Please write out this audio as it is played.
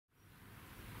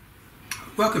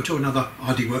Welcome to another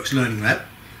RDWorks Learning Lab.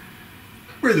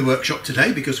 We're in the workshop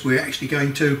today because we're actually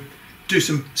going to do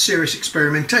some serious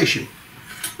experimentation.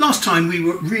 Last time we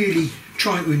were really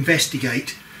trying to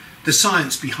investigate the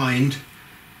science behind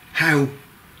how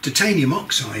titanium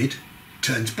oxide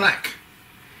turns black.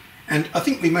 And I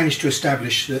think we managed to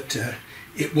establish that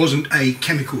it wasn't a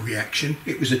chemical reaction,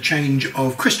 it was a change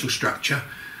of crystal structure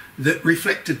that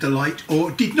reflected the light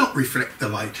or did not reflect the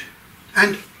light.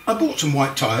 And I bought some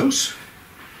white tiles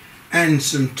and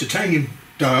some titanium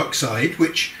dioxide,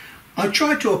 which I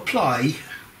tried to apply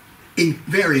in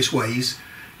various ways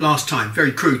last time,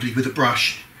 very crudely with a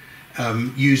brush,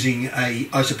 using a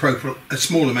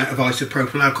small amount of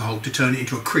isopropyl alcohol to turn it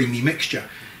into a creamy mixture.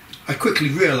 I quickly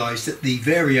realised that the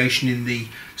variation in the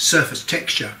surface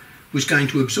texture was going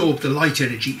to absorb the light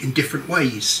energy in different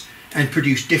ways and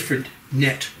produce different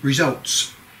net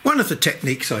results. One of the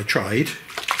techniques I tried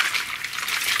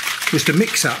was to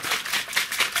mix up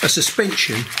a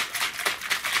suspension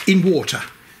in water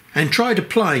and tried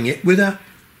applying it with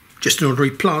just an ordinary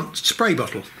plant spray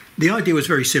bottle. The idea was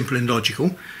very simple and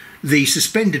logical. The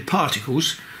suspended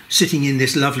particles sitting in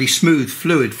this lovely smooth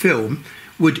fluid film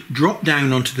would drop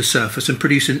down onto the surface and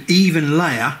produce an even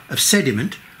layer of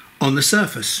sediment on the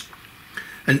surface.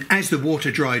 And as the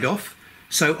water dried off,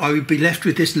 so I would be left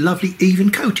with this lovely even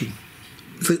coating.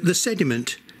 The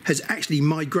sediment has actually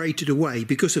migrated away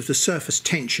because of the surface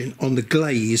tension on the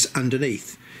glaze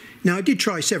underneath. Now, I did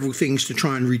try several things to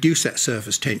try and reduce that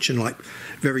surface tension, like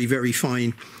very, very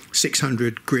fine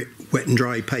 600 grit wet and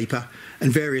dry paper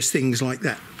and various things like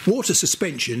that. Water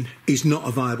suspension is not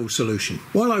a viable solution.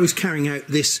 While I was carrying out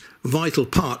this vital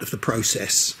part of the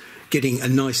process, getting a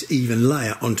nice even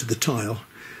layer onto the tile,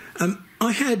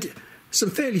 I had some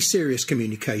fairly serious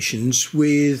communications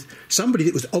with somebody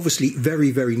that was obviously very,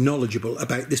 very knowledgeable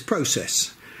about this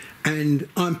process. And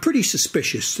I'm pretty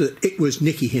suspicious that it was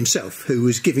Nicky himself who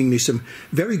was giving me some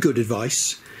very good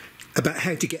advice about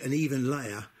how to get an even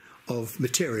layer of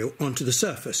material onto the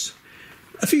surface.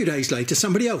 A few days later,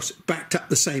 somebody else backed up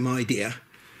the same idea.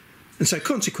 And so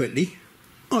consequently,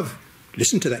 I've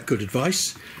listened to that good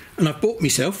advice and I've bought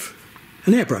myself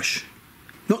an airbrush.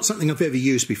 Not something I've ever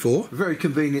used before. Very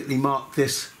conveniently marked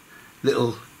this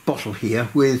little bottle here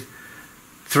with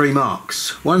 3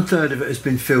 marks. 1/3 of it has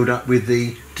been filled up with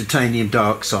the titanium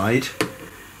dioxide,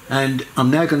 and I'm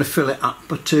now going to fill it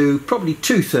up to probably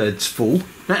 2/3 full.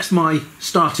 That's my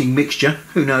starting mixture.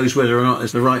 Who knows whether or not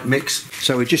it's the right mix.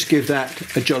 So we just give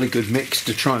that a jolly good mix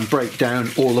to try and break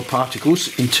down all the particles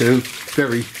into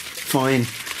very fine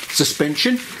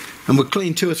suspension. And we'll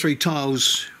clean 2 or 3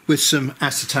 tiles with some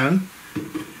acetone.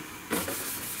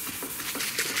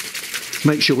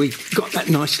 Make sure we got that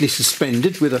nicely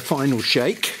suspended with a final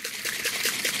shake.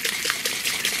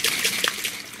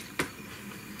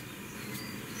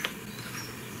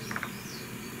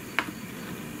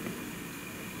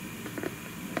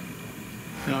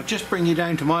 And I'll just bring you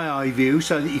down to my eye view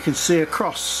so that you can see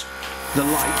across the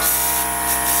light.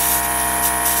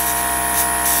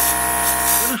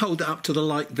 Hold it up to the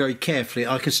light very carefully.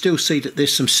 I can still see that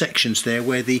there's some sections there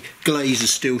where the glaze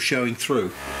is still showing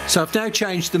through. So I've now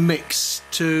changed the mix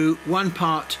to 1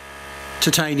 part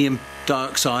titanium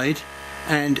dioxide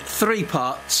and 3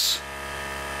 parts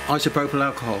isopropyl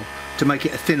alcohol to make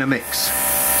it a thinner mix.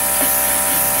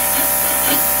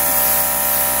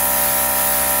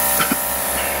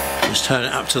 Just turn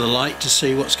it up to the light to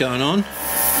see what's going on.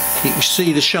 You can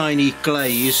see the shiny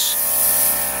glaze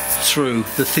through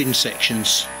the thin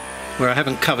sections where I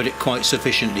haven't covered it quite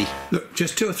sufficiently. Look,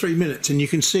 just 2 or 3 minutes and you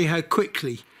can see how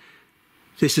quickly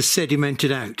this has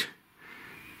sedimented out.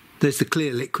 There's the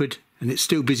clear liquid and it's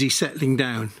still busy settling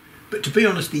down. But to be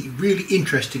honest, the really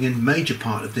interesting and major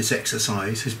part of this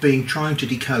exercise has been trying to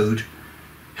decode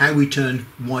how we turn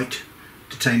white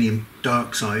titanium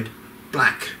dioxide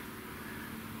black.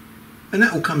 And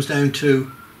that all comes down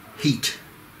to heat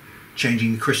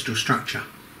changing the crystal structure.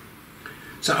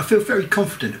 So I feel very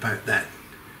confident about that.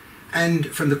 And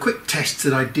from the quick tests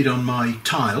that I did on my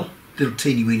tile, little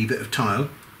teeny weeny bit of tile,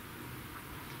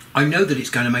 I know that it's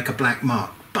going to make a black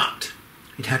mark, but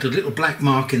it had a little black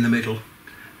mark in the middle,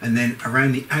 and then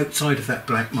around the outside of that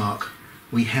black mark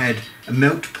we had a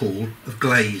melt pool of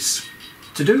glaze.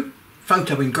 To do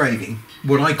photo engraving,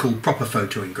 what I call proper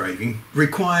photo engraving,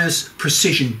 requires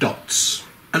precision dots.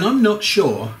 And I'm not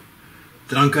sure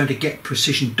that I'm going to get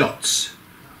precision dots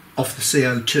off the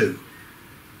CO2.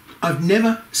 I've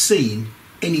never seen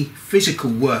any physical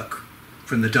work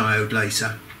from the diode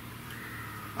laser.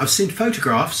 I've seen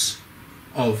photographs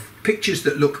of pictures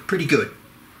that look pretty good,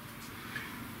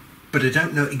 but I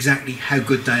don't know exactly how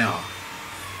good they are.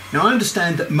 Now, I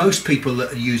understand that most people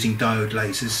that are using diode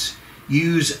lasers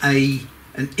use an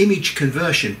image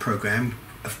conversion program,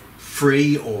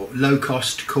 free or low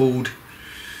cost, called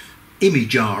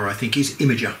Imager, I think is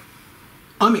Imager.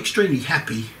 I'm extremely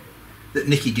happy that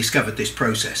Nicky discovered this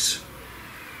process,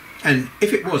 and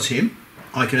if it was him,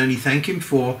 I can only thank him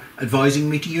for advising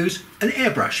me to use an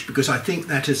airbrush, because I think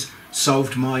that has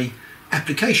solved my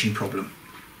application problem.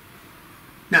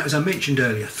 Now, as I mentioned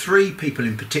earlier, 3 people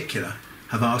in particular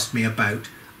have asked me about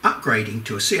upgrading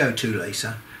to a CO2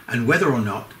 laser and whether or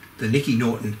not the Nicky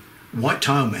Norton white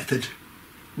tile method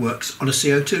works on a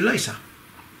CO2 laser.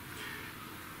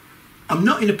 I'm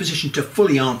not in a position to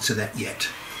fully answer that yet.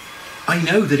 I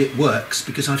know that it works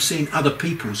because I've seen other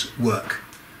people's work,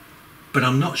 but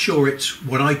I'm not sure it's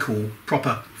what I call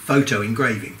proper photo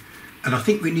engraving, and I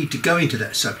think we need to go into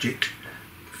that subject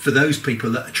for those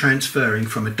people that are transferring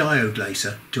from a diode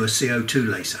laser to a CO2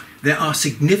 laser. There are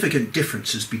significant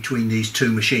differences between these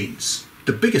 2 machines.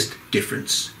 The biggest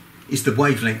difference is the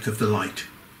wavelength of the light,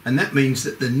 and that means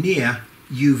that the near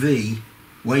UV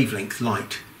wavelength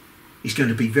light is going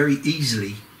to be very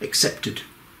easily accepted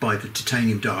by the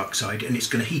titanium dioxide, and it's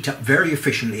going to heat up very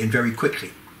efficiently and very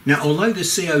quickly. Now, although the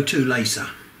CO2 laser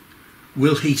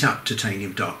will heat up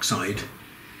titanium dioxide,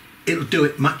 it'll do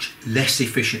it much less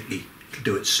efficiently. It'll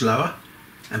do it slower,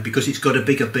 and because it's got a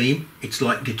bigger beam, it's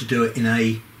likely to do it in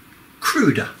a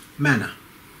cruder manner.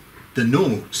 The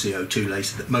normal CO2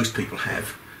 laser that most people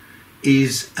have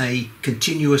is a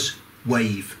continuous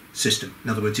wave system. In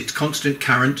other words, it's constant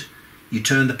current, you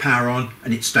turn the power on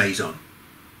and it stays on.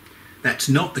 That's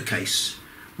not the case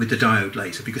with the diode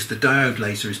laser, because the diode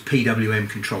laser is PWM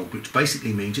controlled, which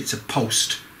basically means it's a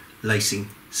pulsed lacing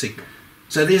signal.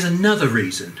 So there's another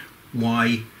reason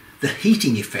why the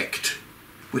heating effect,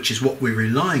 which is what we're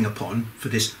relying upon for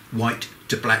this white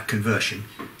to black conversion,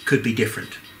 could be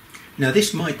different. Now,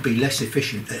 this might be less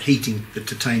efficient at heating the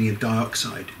titanium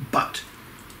dioxide, but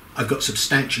I've got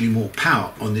substantially more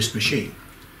power on this machine.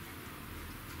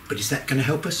 But is that going to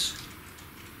help us?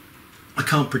 I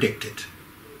can't predict it.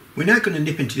 We're now going to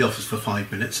nip into the office for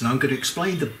 5 minutes, and I'm going to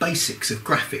explain the basics of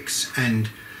graphics and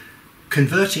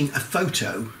converting a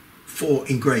photo for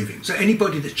engraving. So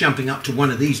anybody that's jumping up to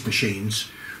one of these machines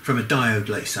from a diode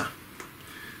laser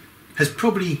has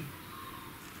probably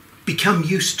become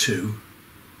used to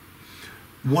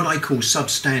what I call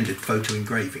substandard photo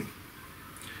engraving.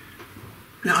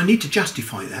 Now, I need to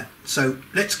justify that, so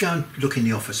let's go and look in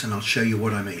the office and I'll show you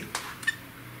what I mean.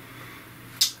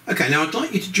 Okay, now I'd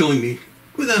like you to join me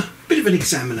with a bit of an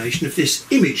examination of this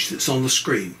image that's on the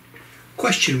screen.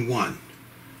 Question 1.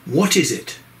 What is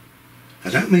it? I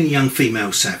don't mean young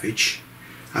female savage.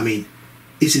 I mean,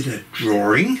 is it a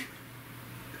drawing?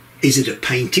 Is it a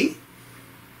painting?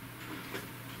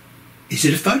 Is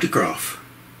it a photograph?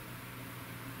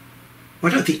 I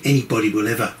don't think anybody will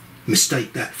ever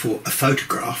mistake that for a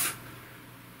photograph,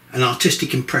 an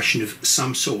artistic impression of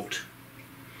some sort.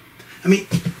 I mean,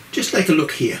 just take a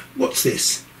look here. What's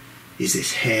this? Is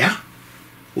this hair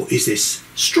or is this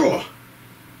straw?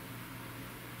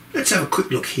 Let's have a quick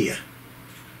look here.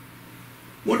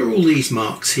 What are all these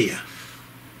marks here?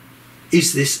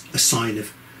 Is this a sign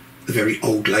of a very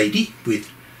old lady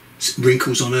with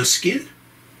wrinkles on her skin?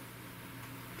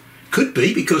 Could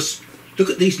be, because look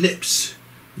at these lips.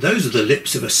 Those are the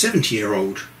lips of a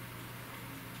 70-year-old.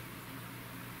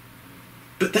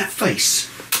 But that face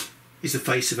is the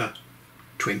face of a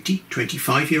 20,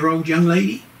 25-year-old young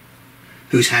lady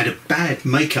who's had a bad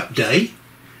makeup day.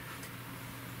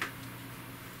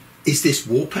 Is this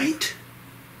war paint?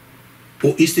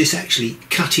 Or is this actually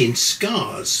cut-in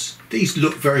scars? These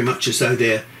look very much as though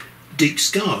they're deep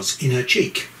scars in her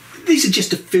cheek. These are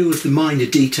just a few of the minor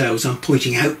details I'm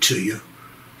pointing out to you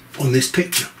on this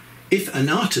picture. If an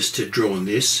artist had drawn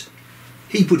this,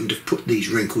 he wouldn't have put these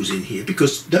wrinkles in here,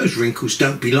 because those wrinkles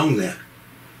don't belong there.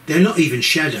 They're not even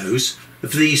shadows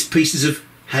of these pieces of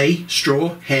hay,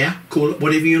 straw, hair, call it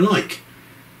whatever you like.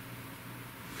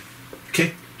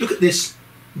 Okay, look at this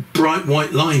bright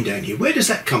white line down here. Where does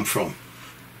that come from?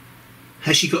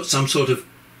 Has she got some sort of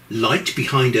light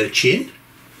behind her chin?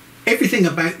 Everything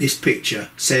about this picture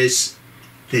says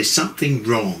there's something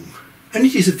wrong. And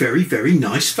it is a very, very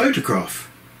nice photograph.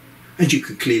 And you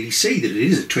can clearly see that it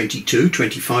is a 22,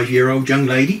 25-year-old young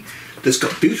lady that's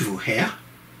got beautiful hair.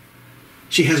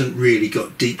 She hasn't really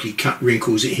got deeply cut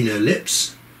wrinkles in her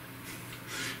lips.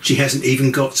 She hasn't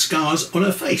even got scars on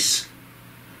her face.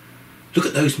 Look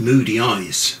at those moody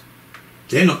eyes.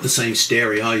 They're not the same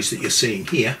starey eyes that you're seeing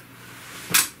here.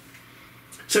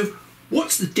 So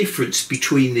what's the difference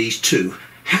between these two?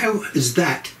 How has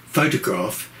that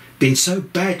photograph been so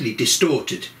badly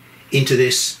distorted into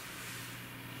this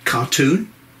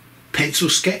cartoon, pencil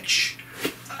sketch?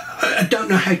 I don't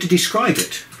know how to describe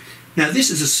it. Now this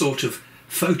is a sort of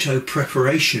photo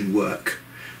preparation work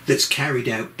that's carried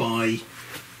out by,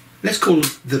 let's call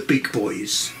them the big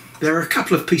boys. There are a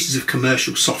couple of pieces of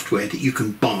commercial software that you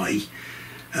can buy.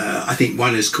 I think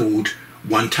one is called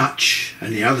One Touch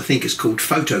and the other thing is called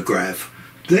Photograv.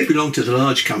 They belong to the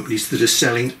large companies that are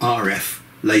selling RF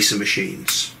laser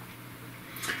machines.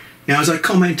 Now, as I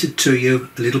commented to you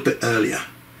a little bit earlier,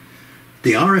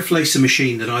 the RF laser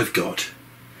machine that I've got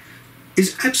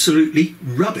is absolutely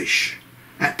rubbish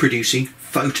at producing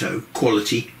photo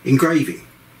quality engraving.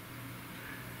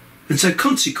 And so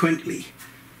consequently,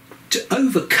 to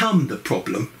overcome the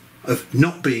problem of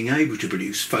not being able to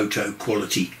produce photo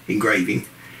quality engraving,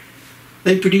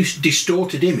 they produce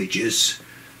distorted images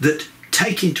that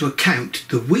take into account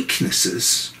the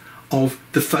weaknesses of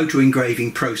the photo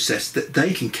engraving process that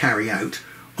they can carry out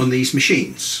on these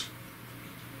machines.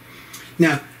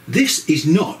 Now, this is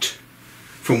not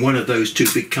from one of those two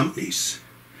big companies.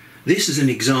 This is an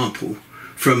example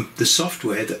from the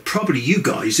software that probably you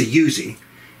guys are using.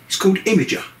 It's called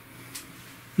Imager.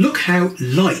 Look how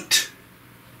light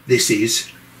this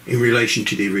is in relation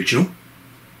to the original.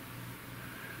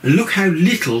 And look how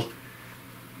little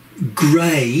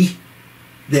grey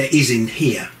there is in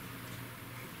here.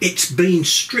 It's been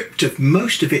stripped of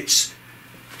most of its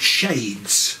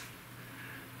shades.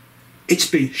 It's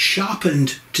been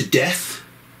sharpened to death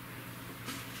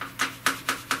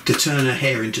to turn her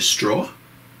hair into straw.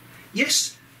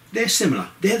 Yes, they're similar,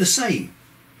 they're the same,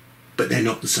 but they're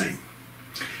not the same.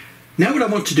 Now what I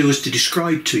want to do is to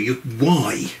describe to you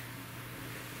why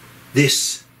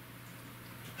this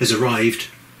has arrived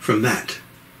from that.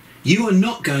 You are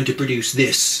not going to produce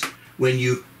this when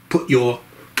you put your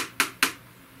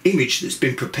image that's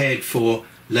been prepared for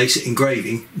laser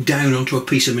engraving down onto a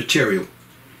piece of material.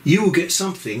 You will get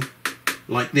something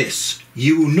like this.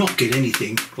 You will not get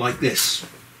anything like this.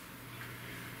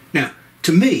 Now,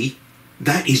 to me,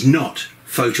 that is not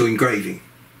photo engraving.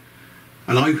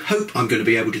 And I hope I'm going to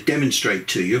be able to demonstrate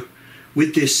to you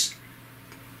with this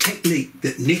technique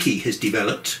that Nikki has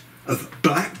developed of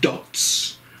black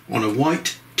dots on a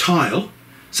white tile,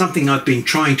 something I've been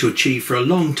trying to achieve for a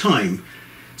long time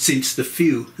since the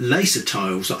few laser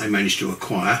tiles that I managed to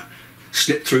acquire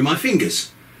slipped through my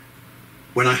fingers.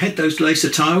 When I had those laser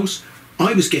tiles,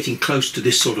 I was getting close to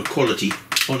this sort of quality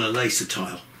on a laser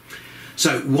tile.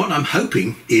 So what I'm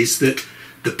hoping is that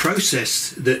the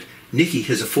process that Nikki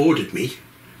has afforded me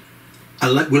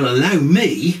will allow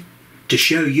me to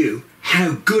show you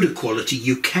how good a quality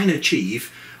you can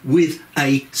achieve with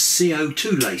a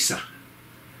CO2 laser.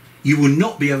 You will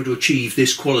not be able to achieve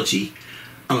this quality,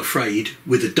 I'm afraid,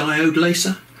 with a diode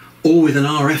laser or with an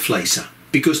RF laser,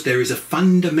 because there is a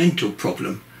fundamental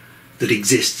problem that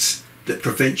exists that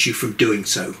prevents you from doing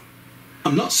so.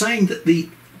 I'm not saying that the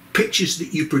pictures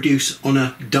that you produce on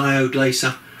a diode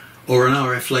laser or an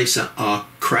RF laser are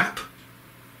crap.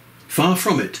 Far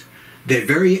from it. They're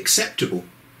very acceptable,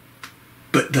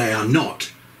 but they are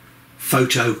not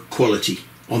photo quality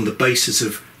on the basis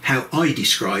of how I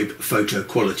describe photo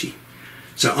quality.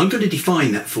 So I'm going to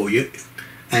define that for you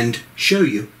and show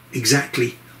you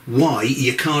exactly why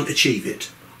you can't achieve it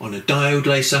on a diode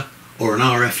laser or an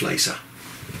RF laser.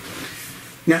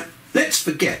 Now, let's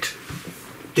forget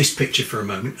this picture for a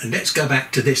moment and let's go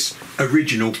back to this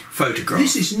original photograph.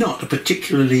 This is not a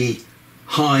particularly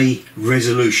high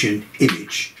resolution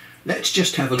image. Let's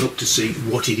just have a look to see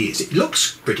what it is. It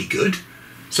looks pretty good.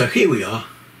 So here we are.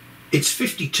 It's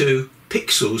 52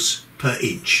 pixels per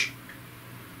inch.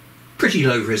 Pretty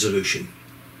low resolution.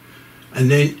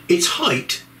 And then its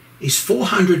height is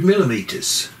 400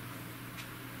 millimeters.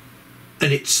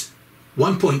 And it's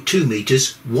 1.2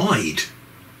 meters wide.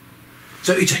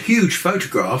 So it's a huge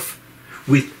photograph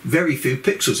with very few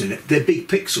pixels in it. They're big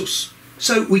pixels.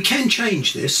 So we can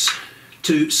change this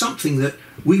to something that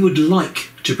we would like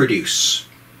to produce.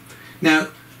 Now,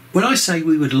 when I say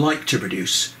we would like to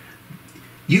produce,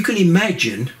 you can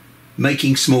imagine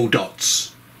making small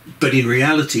dots, but in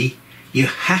reality, you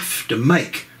have to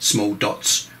make small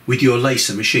dots with your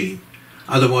laser machine.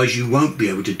 Otherwise, you won't be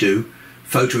able to do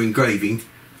photo engraving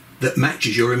that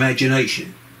matches your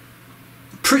imagination.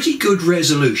 Pretty good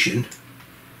resolution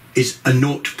is a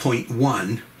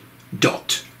 0.1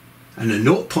 dot, and a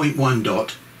 0.1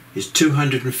 dot is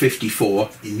 254.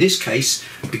 In this case,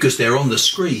 because they're on the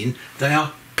screen, they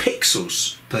are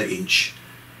pixels per inch.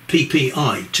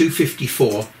 PPI,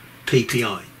 254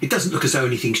 PPI. It doesn't look as though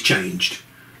anything's changed,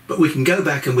 but we can go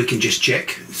back and we can just check.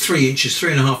 3 inches,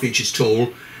 3.5 inches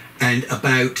tall, and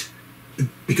about,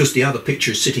 because the other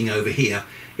picture is sitting over here,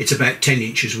 it's about 10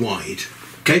 inches wide.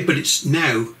 Okay, but it's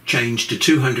now changed to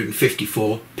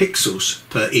 254 pixels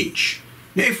per inch.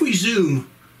 Now if we zoom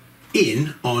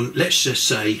in on, let's just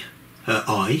say, her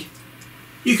eye,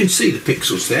 you can see the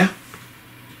pixels there.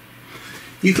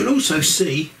 You can also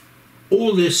see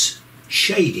all this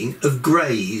shading of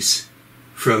greys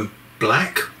from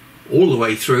black all the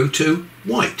way through to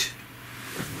white.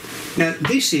 Now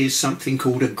this is something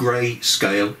called a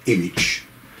grayscale image.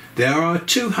 There are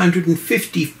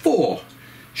 254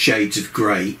 shades of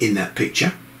grey in that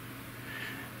picture,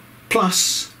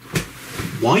 plus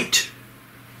white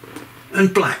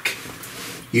and black.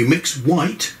 You mix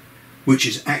white, which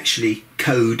is actually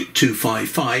code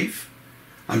 255,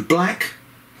 and black,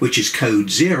 which is code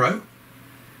 0,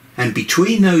 and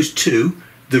between those two,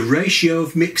 the ratio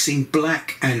of mixing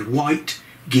black and white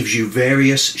gives you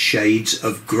various shades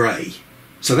of grey.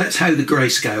 So that's how the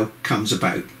grayscale comes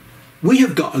about. We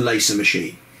have got a laser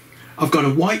machine. I've got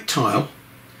a white tile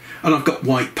and I've got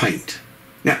white paint.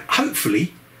 Now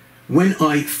hopefully when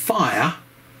I fire,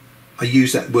 I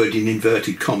use that word in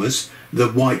inverted commas, the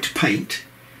white paint,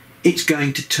 it's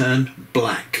going to turn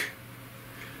black.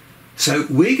 So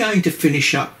we're going to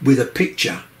finish up with a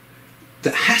picture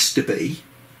that has to be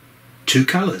two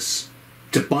colours.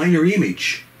 It's a binary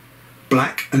image,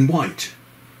 black and white.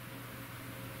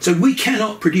 So we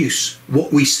cannot produce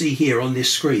what we see here on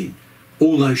this screen,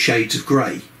 all those shades of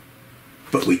grey,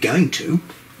 but we're going to.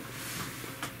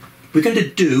 We're going to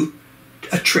do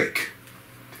a trick.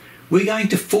 We're going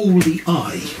to fool the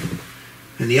eye,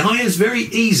 and the eye is very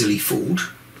easily fooled.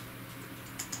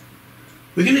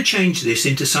 We're going to change this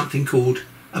into something called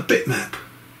a bitmap.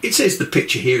 It says the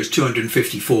picture here is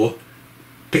 254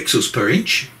 pixels per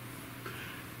inch,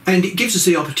 and it gives us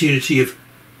the opportunity of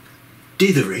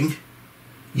dithering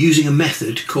using a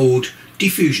method called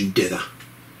diffusion dither.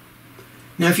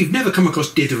 Now if you've never come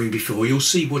across dithering before, you'll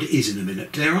see what it is in a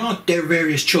minute. There are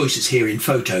various choices here in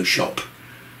Photoshop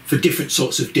for different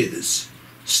sorts of dithers.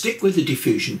 Stick with the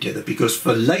diffusion dither because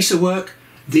for laser work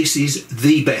this is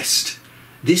the best.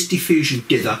 This diffusion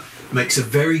dither makes a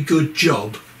very good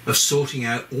job of sorting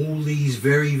out all these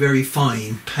very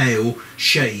fine pale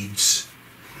shades.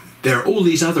 There are all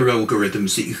these other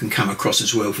algorithms that you can come across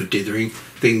as well for dithering,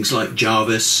 things like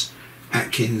Jarvis,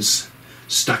 Atkins,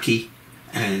 Stuckey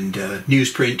and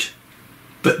Newsprint,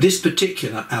 but this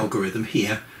particular algorithm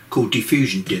here called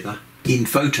diffusion dither in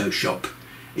Photoshop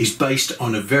is based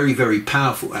on a very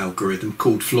powerful algorithm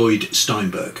called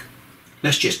Floyd-Steinberg.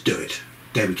 Let's just do it.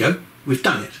 There we go, we've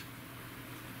done it.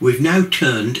 We've now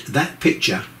turned that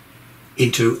picture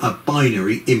into a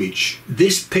binary image.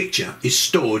 This picture is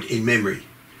stored in memory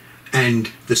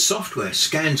and the software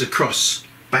scans across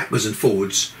backwards and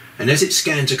forwards, and as it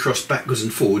scans across backwards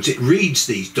and forwards it reads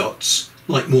these dots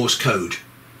like Morse code.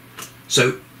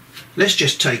 So let's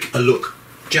just take a look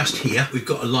just here. We've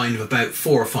got a line of about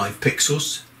 4 or 5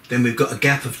 pixels, then we've got a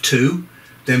gap of 2,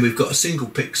 then we've got a single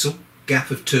pixel,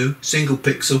 gap of 2, single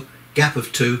pixel, gap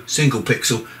of 2, single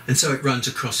pixel, and so it runs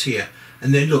across here.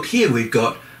 And then look here, we've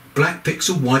got black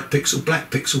pixel, white pixel,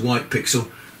 black pixel, white pixel.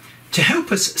 To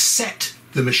help us set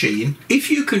the machine, if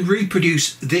you can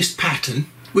reproduce this pattern,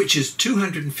 which is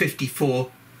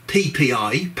 254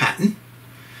 ppi pattern,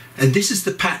 and this is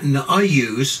the pattern that I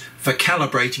use for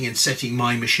calibrating and setting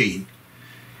my machine.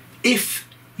 If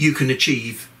you can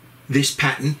achieve this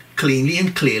pattern cleanly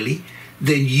and clearly,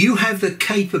 then you have the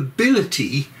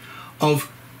capability of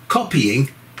copying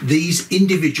these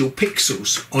individual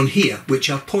pixels on here, which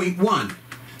are 0.1.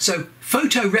 So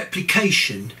photo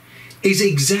replication is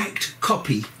exact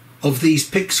copy of these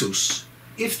pixels.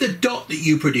 If the dot that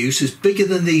you produce is bigger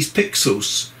than these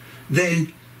pixels,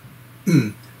 then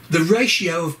the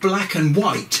ratio of black and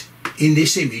white in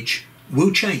this image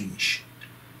will change.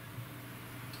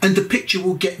 And the picture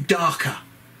will get darker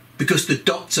because the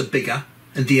dots are bigger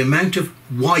and the amount of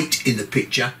white in the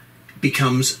picture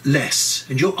becomes less.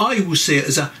 And your eye will see it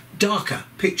as a darker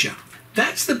picture.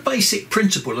 That's the basic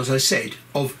principle, as I said,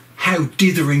 of how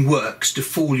dithering works to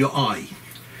fool your eye.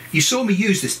 You saw me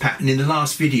use this pattern in the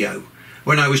last video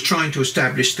when I was trying to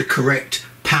establish the correct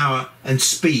power and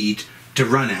speed to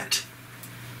run at.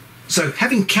 So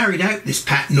having carried out this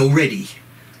pattern already,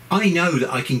 I know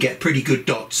that I can get pretty good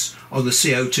dots on the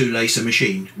CO2 laser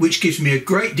machine, which gives me a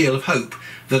great deal of hope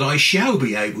that I shall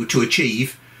be able to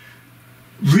achieve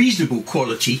reasonable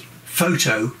quality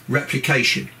photo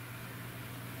replication.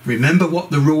 Remember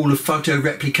what the rule of photo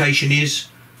replication is?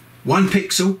 1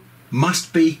 pixel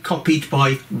must be copied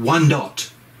by 1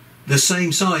 dot, the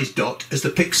same size dot as the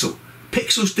pixel.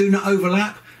 Pixels do not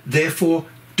overlap, therefore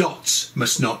dots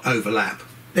must not overlap.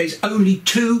 There's only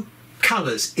 2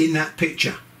 colours in that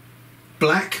picture,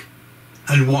 black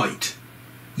and white.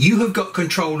 you have got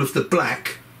control of the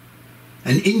black,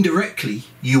 and indirectly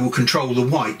you will control the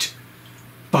white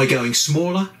by going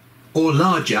smaller or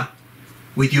larger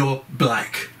with your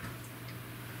black.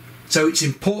 So it's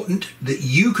important that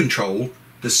you control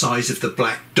the size of the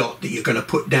black dot that you're going to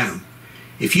put down.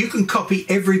 If you can copy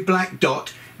every black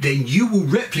dot, then you will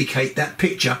replicate that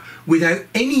picture without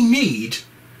any need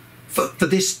for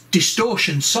this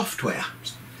distortion software.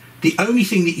 The only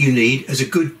thing that you need is a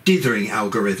good dithering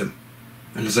algorithm.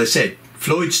 And as I said,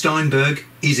 Floyd Steinberg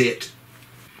is it.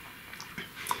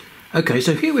 Okay,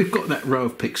 so here we've got that row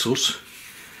of pixels.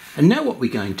 And now what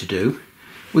we're going to do,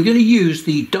 we're going to use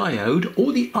the diode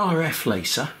or the RF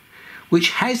laser,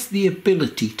 which has the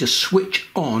ability to switch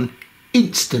on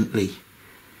instantly.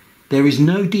 There is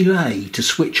no delay to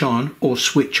switch on or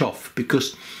switch off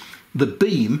because the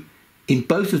beam in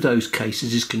both of those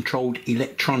cases is controlled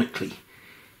electronically.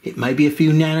 It may be a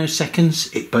few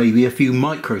nanoseconds, it may be a few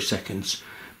microseconds,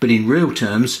 but in real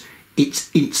terms,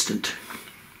 it's instant.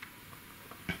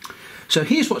 So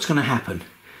here's what's going to happen.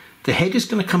 The head is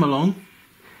going to come along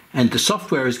and the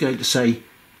software is going to say,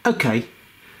 okay,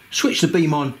 switch the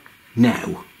beam on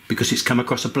now because it's come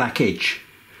across a black edge.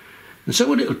 And so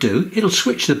what it'll do, it'll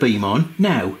switch the beam on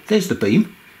now. There's the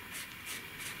beam.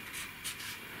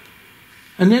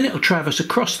 And then it'll traverse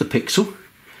across the pixel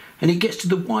and it gets to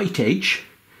the white edge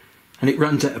and it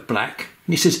runs out of black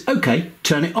and it says, okay,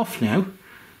 turn it off now.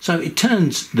 So it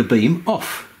turns the beam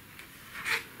off.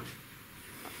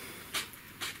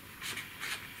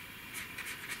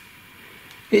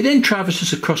 It then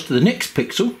traverses across to the next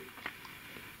pixel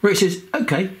where it says,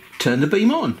 okay, turn the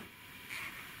beam on.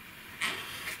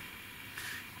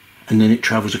 And then it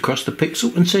travels across the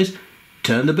pixel and says,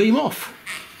 turn the beam off.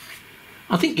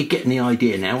 I think you're getting the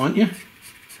idea now, aren't you?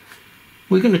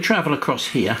 We're going to travel across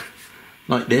here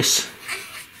like this.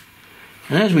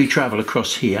 And as we travel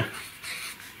across here,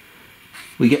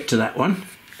 we get to that one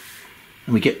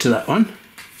and we get to that one.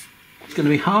 It's going to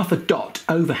be half a dot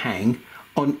overhang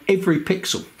on every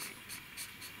pixel.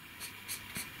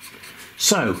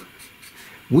 So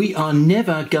we are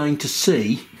never going to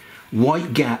see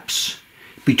white gaps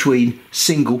between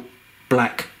single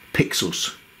black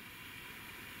pixels.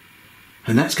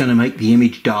 And that's going to make the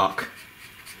image dark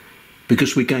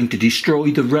because we're going to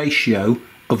destroy the ratio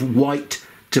of white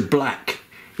to black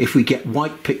if we get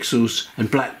white pixels and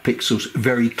black pixels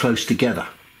very close together.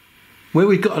 Where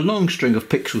we've got a long string of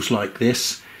pixels like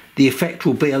this, the effect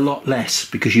will be a lot less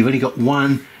because you've only got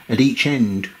one at each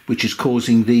end, which is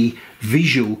causing the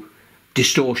visual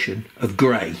distortion of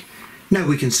grey. Now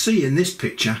we can see in this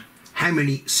picture how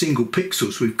many single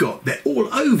pixels we've got. They're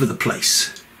all over the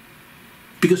place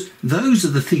because those are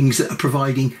the things that are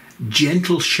providing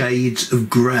gentle shades of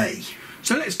grey.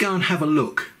 So let's go and have a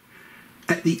look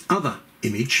at the other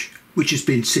image which has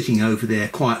been sitting over there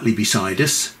quietly beside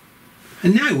us.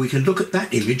 And now we can look at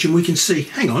that image and we can see,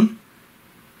 hang on,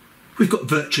 we've got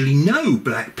virtually no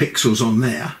black pixels on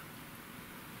there.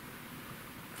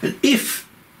 And if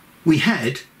we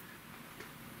had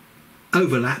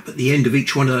overlap at the end of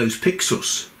each one of those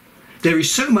pixels, there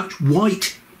is so much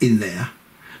white in there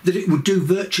that it would do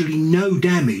virtually no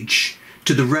damage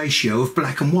to the ratio of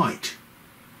black and white.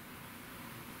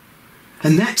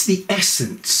 And that's the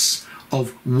essence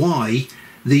of why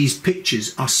these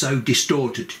pictures are so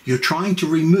distorted. You're trying to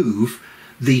remove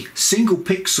the single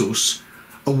pixels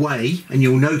away, and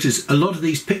you'll notice a lot of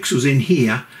these pixels in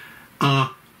here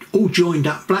are all joined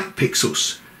up black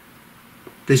pixels.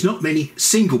 There's not many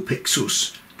single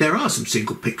pixels. There are some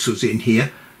single pixels in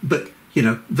here, but you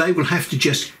know, they will have to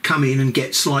just come in and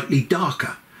get slightly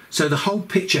darker. So the whole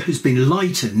picture has been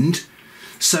lightened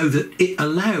so that it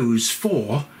allows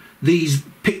for these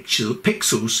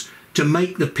pixels to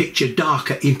make the picture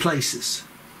darker in places.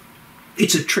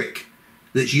 It's a trick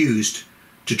that's used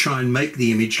to try and make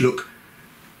the image look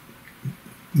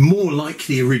more like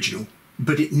the original,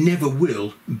 but it never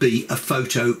will be a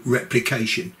photo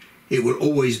replication. It will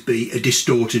always be a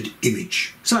distorted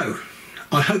image. So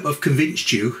I hope I've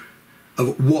convinced you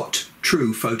of what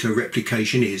true photo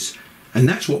replication is, and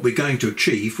that's what we're going to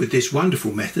achieve with this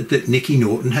wonderful method that Nicky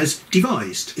Norton has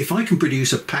devised. If I can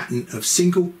produce a pattern of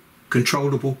single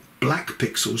controllable black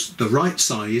pixels the right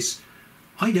size,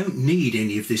 I don't need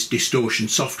any of this distortion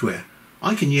software.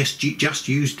 I can just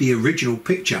use the original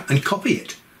picture and copy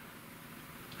it.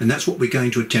 And that's what we're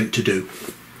going to attempt to do.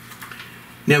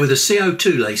 Now with a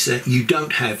CO2 laser you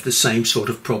don't have the same sort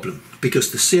of problem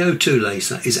because the CO2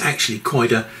 laser is actually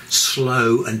quite a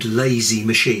slow and lazy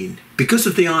machine. Because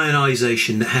of the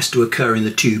ionization that has to occur in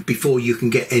the tube before you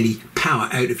can get any power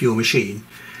out of your machine,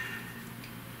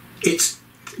 it's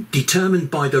determined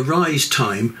by the rise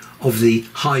time of the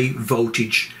high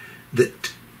voltage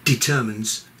that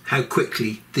determines how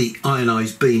quickly the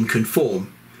ionised beam can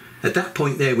form. At that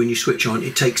point there, when you switch on,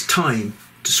 it takes time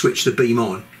to switch the beam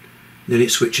on, then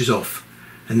it switches off,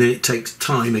 and then it takes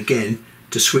time again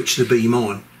to switch the beam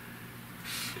on.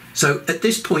 So at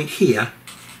this point here,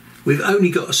 we've only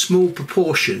got a small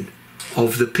proportion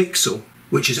of the pixel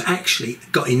which has actually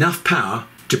got enough power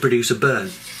to produce a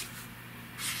burn.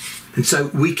 And so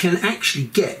we can actually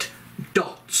get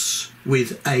dots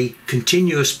with a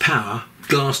continuous power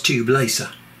glass tube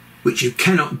laser, which you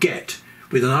cannot get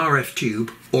with an RF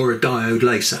tube or a diode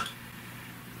laser.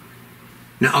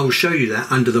 Now I will show you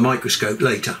that under the microscope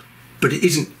later, but it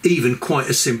isn't even quite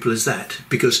as simple as that,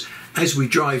 because as we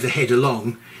drive the head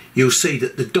along, you'll see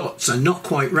that the dots are not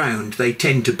quite round. They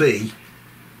tend to be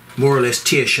more or less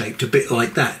tear-shaped, a bit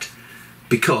like that,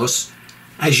 because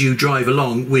as you drive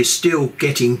along, we're still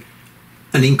getting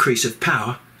an increase of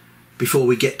power before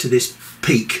we get to this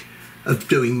peak of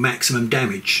doing maximum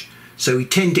damage. So we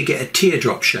tend to get a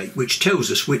teardrop shape, which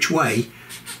tells us which way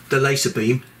the laser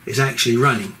beam is actually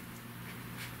running.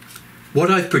 What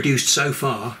I've produced so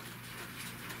far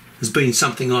has been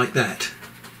something like that.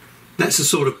 That's the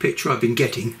sort of picture I've been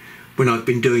getting when I've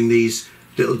been doing these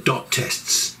little dot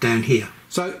tests down here.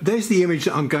 So there's the image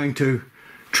that I'm going to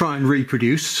try and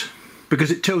reproduce,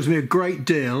 because it tells me a great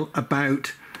deal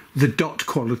about the dot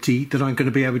quality that I'm going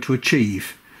to be able to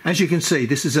achieve. As you can see,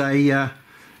 this is a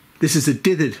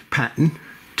dithered pattern,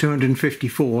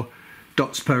 254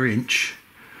 dots per inch.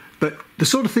 But the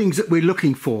sort of things that we're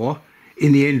looking for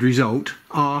in the end result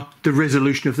are the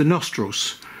resolution of the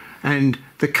nostrils and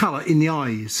the colour in the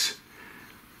eyes.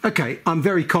 Okay, I'm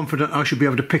very confident I should be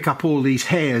able to pick up all these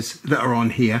hairs that are on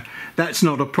here. That's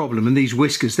not a problem, and these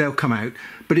whiskers, they'll come out.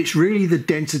 But it's really the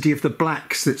density of the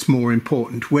blacks that's more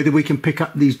important, whether we can pick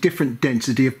up these different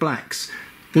density of blacks.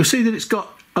 You'll see that it's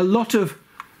got a lot of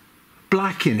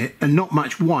black in it and not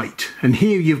much white, and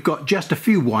here you've got just a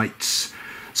few whites.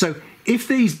 So if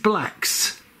these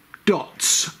blacks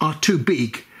dots are too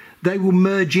big, they will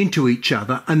merge into each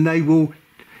other and they will,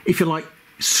 if you like,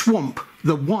 swamp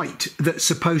the white that's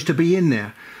supposed to be in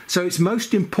there. So it's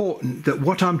most important that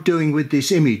what I'm doing with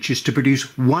this image is to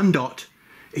produce one dot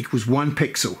equals 1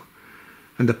 pixel,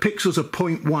 and the pixels are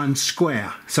 0.1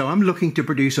 square. So I'm looking to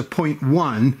produce a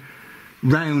 0.1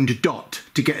 round dot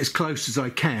to get as close as I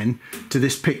can to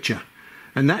this picture,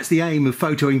 and that's the aim of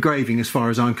photo engraving as far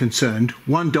as I'm concerned.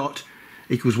 1 dot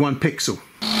equals 1 pixel.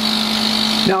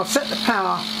 Now I've set the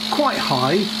power quite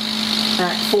high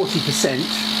at 40%,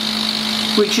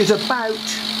 which is about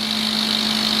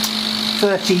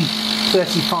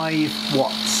 30-35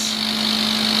 watts,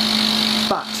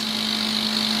 but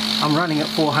I'm running at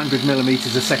 400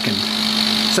 millimeters a second,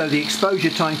 so the exposure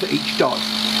time for each dot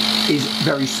is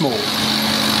very small.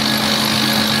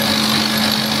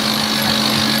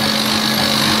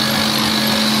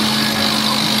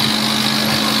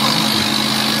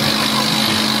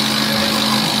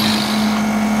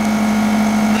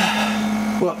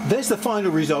 Well, there's the final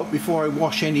result before I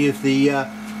wash any of the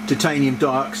titanium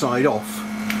dioxide off.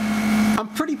 I'm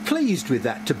pretty pleased with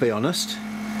that, to be honest.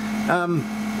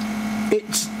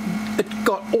 It's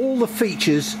got all the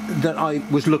features that I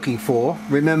was looking for.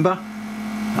 Remember,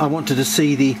 I wanted to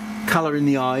see the colour in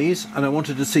the eyes, and I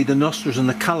wanted to see the nostrils and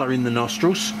the colour in the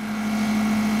nostrils.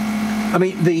 I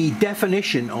mean, the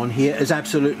definition on here is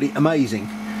absolutely amazing.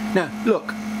 Now,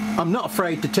 look, I'm not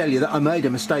afraid to tell you that I made a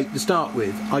mistake to start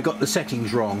with. I got the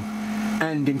settings wrong,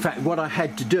 and in fact what I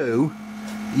had to do,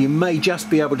 you may just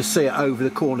be able to see it over the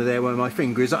corner there where my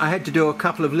finger is, I had to do a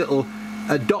couple of little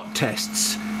dot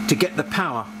tests to get the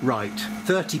power right.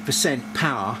 30%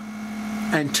 power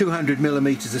and 200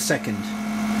 millimeters a second,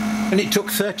 and it took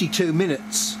 32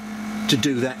 minutes to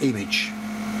do that image,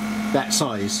 that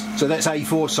size. So that's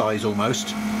A4 size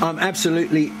almost. I'm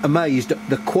absolutely amazed at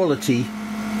the quality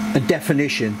and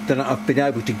definition that I've been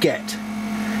able to get.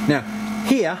 Now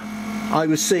here I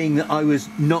was seeing that I was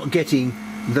not getting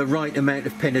the right amount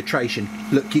of penetration.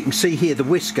 Look, you can see here the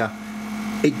whisker,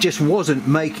 it just wasn't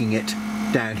making it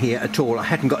down here at all. I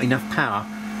hadn't got enough power.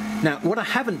 Now what I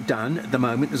haven't done at the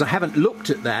moment is I haven't looked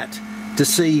at that to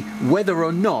see whether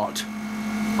or not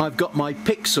I've got my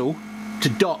pixel to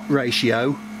dot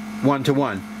ratio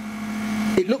 1:1.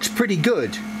 It looks pretty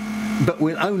good, but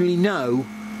we'll only know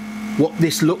what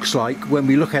this looks like when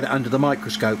we look at it under the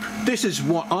microscope. This is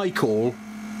what I call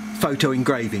photo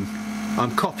engraving.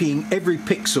 I'm copying every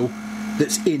pixel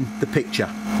that's in the picture.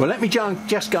 Well, let me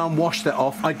just go and wash that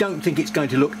off. I don't think it's going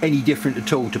to look any different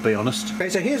at all, to be honest. Okay,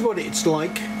 so here's what it's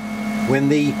like when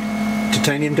the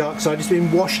titanium dioxide has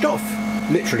been washed off.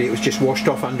 Literally, it was just washed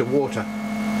off under water.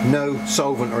 no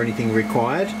solvent or anything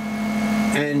required.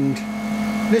 And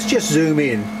let's just zoom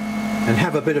in and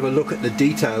have a bit of a look at the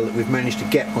detail that we've managed to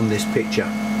get on this picture.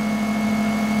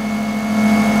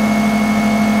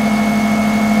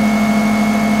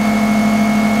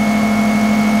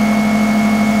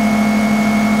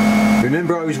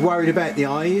 Remember, I was worried about the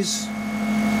eyes.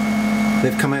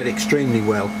 They've come out extremely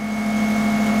well.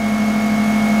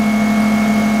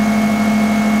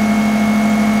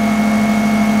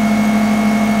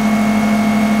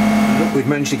 Look, we've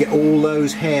managed to get all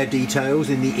those hair details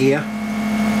in the ear.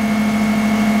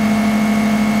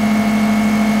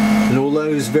 And all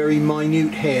those very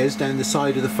minute hairs down the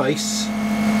side of the face.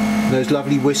 Those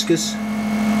lovely whiskers.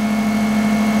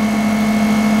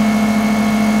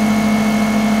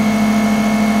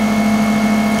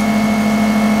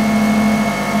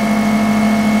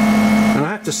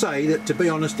 To say that, to be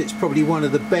honest, it's probably one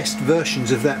of the best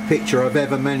versions of that picture I've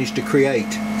ever managed to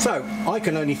create. So I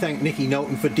can only thank Nicky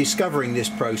Knowlton for discovering this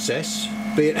process,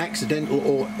 be it accidental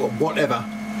or whatever,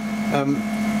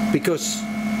 because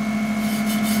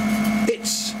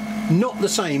it's not the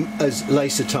same as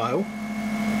laser tile,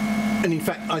 and in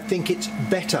fact I think it's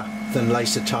better than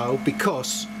laser tile,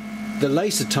 because the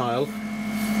laser tile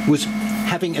was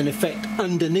having an effect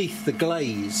underneath the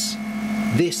glaze.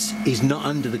 This is not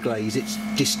under the glaze,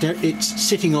 it's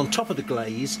sitting on top of the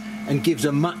glaze and gives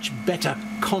a much better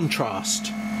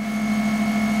contrast.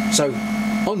 So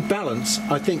on balance,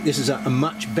 I think this is a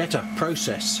much better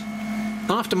process.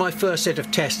 After my first set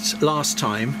of tests last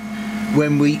time,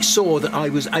 when we saw that I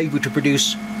was able to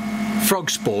produce frog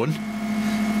spawn,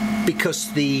 because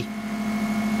the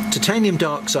titanium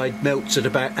dioxide melts at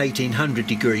about 1800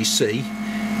 degrees C,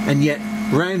 and yet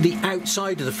round the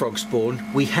outside of the frog spawn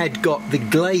we had got the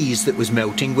glaze that was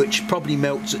melting, which probably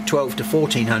melts at 12 to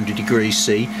 1400 degrees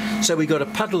C, so we got a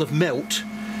puddle of melt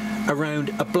around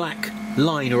a black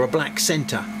line or a black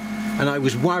centre, and I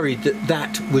was worried that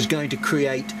that was going to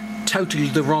create totally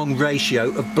the wrong ratio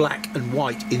of black and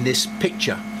white in this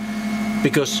picture,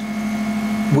 because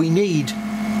we need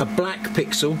a black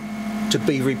pixel to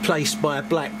be replaced by a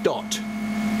black dot.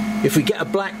 If we get a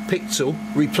black pixel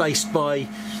replaced by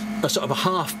a sort of a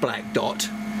half black dot,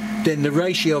 then the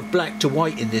ratio of black to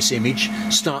white in this image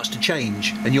starts to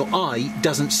change, and your eye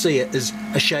doesn't see it as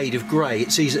a shade of grey,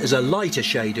 it sees it as a lighter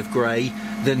shade of grey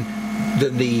than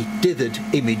the dithered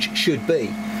image should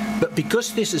be. But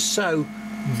because this is so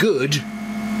good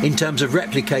in terms of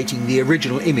replicating the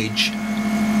original image,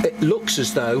 it looks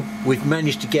as though we've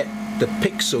managed to get the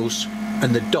pixels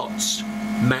and the dots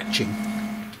matching.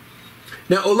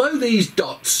 Now, although these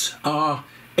dots are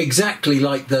exactly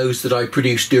like those that I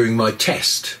produced during my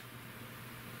test,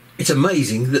 it's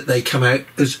amazing that they come out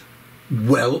as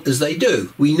well as they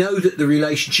do. We know that the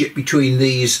relationship between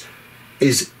these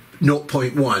is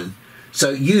 0.1,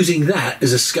 so using that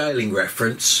as a scaling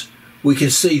reference, we can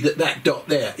see that that dot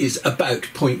there is about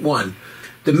 0.1.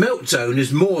 The melt zone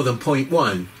is more than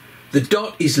 0.1, the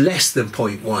dot is less than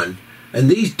 0.1, and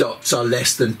these dots are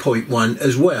less than 0.1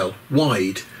 as well,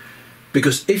 wide,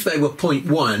 because if they were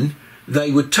 0.1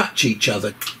 they would touch each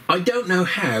other. I don't know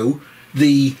how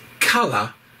the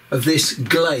colour of this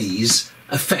glaze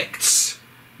affects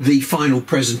the final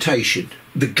presentation.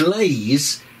 The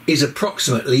glaze is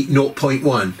approximately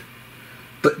 0.1,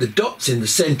 but the dots in the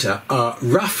centre are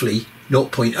roughly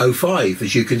 0.05,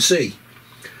 as you can see.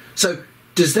 So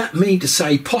does that mean to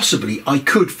say possibly I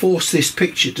could force this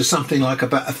picture to something like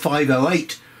about a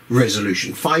 508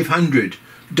 resolution, 500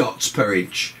 dots per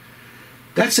inch?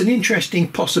 That's an interesting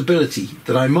possibility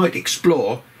that I might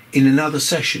explore in another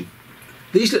session.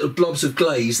 These little blobs of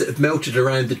glaze that have melted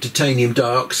around the titanium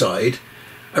dioxide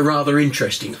are rather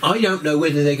interesting. I don't know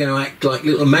whether they're going to act like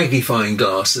little magnifying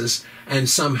glasses and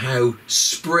somehow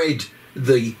spread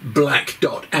the black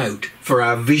dot out for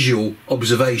our visual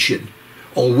observation,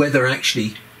 or whether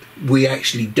we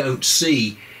actually don't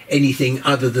see anything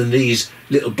other than these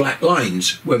little black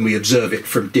lines when we observe it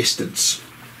from distance.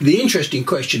 The interesting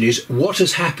question is, what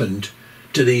has happened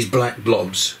to these black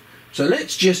blobs? So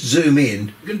let's just zoom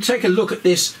in. We're going to take a look at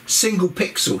this single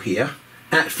pixel here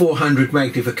at 400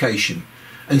 magnification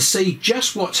and see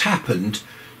just what's happened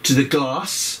to the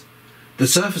glass, the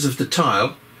surface of the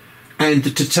tile, and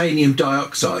the titanium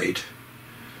dioxide.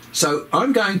 So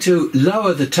I'm going to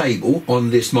lower the table on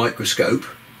this microscope,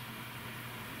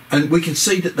 and we can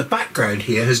see that the background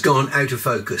here has gone out of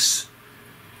focus.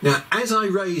 Now, as I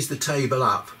raise the table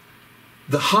up,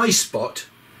 the high spot,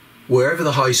 wherever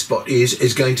the high spot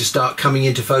is going to start coming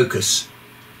into focus.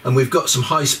 And we've got some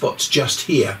high spots just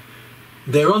here.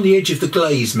 They're on the edge of the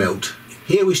glaze melt.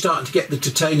 Here we're starting to get the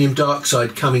titanium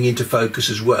dioxide coming into focus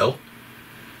as well.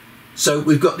 So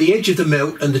we've got the edge of the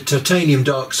melt and the titanium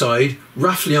dioxide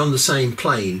roughly on the same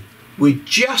plane. We're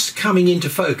just coming into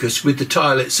focus with the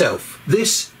tile itself.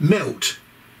 This melt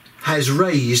has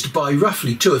raised by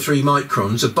roughly 2 or 3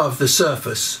 microns above the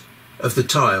surface of the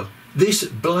tile. This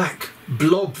black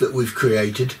blob that we've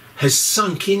created has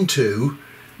sunk into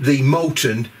the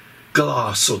molten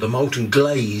glass or the molten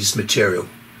glaze material.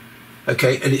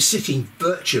 Okay, and it's sitting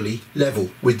virtually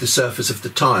level with the surface of the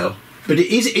tile. But it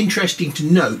is interesting to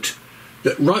note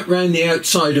that right round the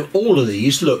outside of all of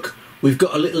these, look, we've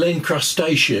got a little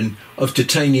encrustation of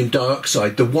titanium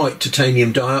dioxide, the white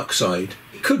titanium dioxide.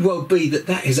 It could well be that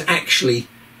that is actually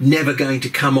never going to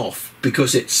come off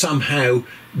because it's somehow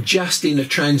just in a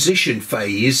transition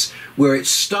phase where it's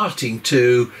starting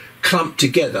to clump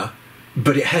together,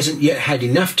 but it hasn't yet had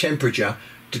enough temperature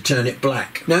to turn it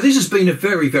black. Now this has been a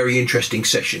very, very interesting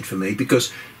session for me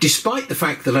because despite the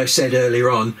fact that I said earlier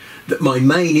on that my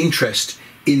main interest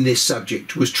in this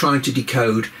subject was trying to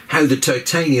decode how the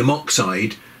titanium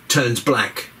oxide turns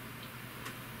black,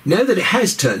 now that it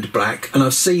has turned black and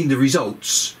I've seen the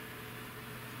results,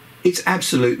 it's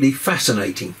absolutely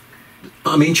fascinating.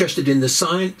 I'm interested in the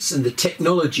science and the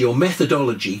technology or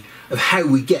methodology of how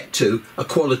we get to a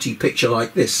quality picture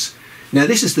like this. Now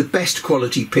this is the best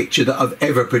quality picture that I've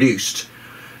ever produced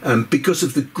because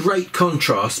of the great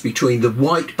contrast between the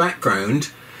white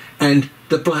background and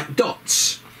the black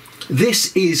dots.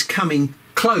 This is coming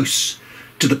close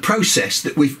to the process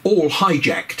that we've all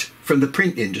hijacked from the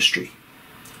print industry.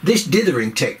 This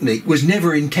dithering technique was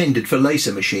never intended for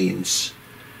laser machines,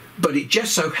 but it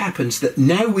just so happens that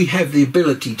now we have the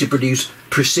ability to produce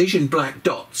precision black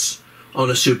dots on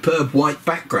a superb white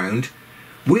background.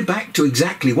 We're back to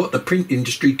exactly what the print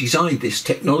industry designed this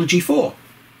technology for.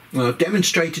 Well, I've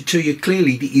demonstrated to you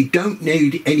clearly that you don't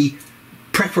need any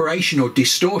preparation or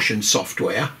distortion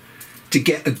software to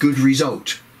get a good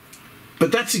result.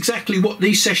 But that's exactly what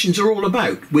these sessions are all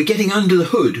about. We're getting under the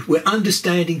hood. We're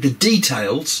understanding the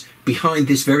details behind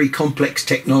this very complex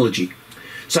technology.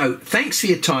 So thanks for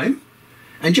your time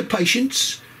and your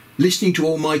patience listening to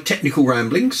all my technical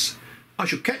ramblings. I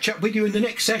shall catch up with you in the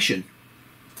next session.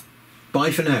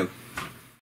 Bye for now.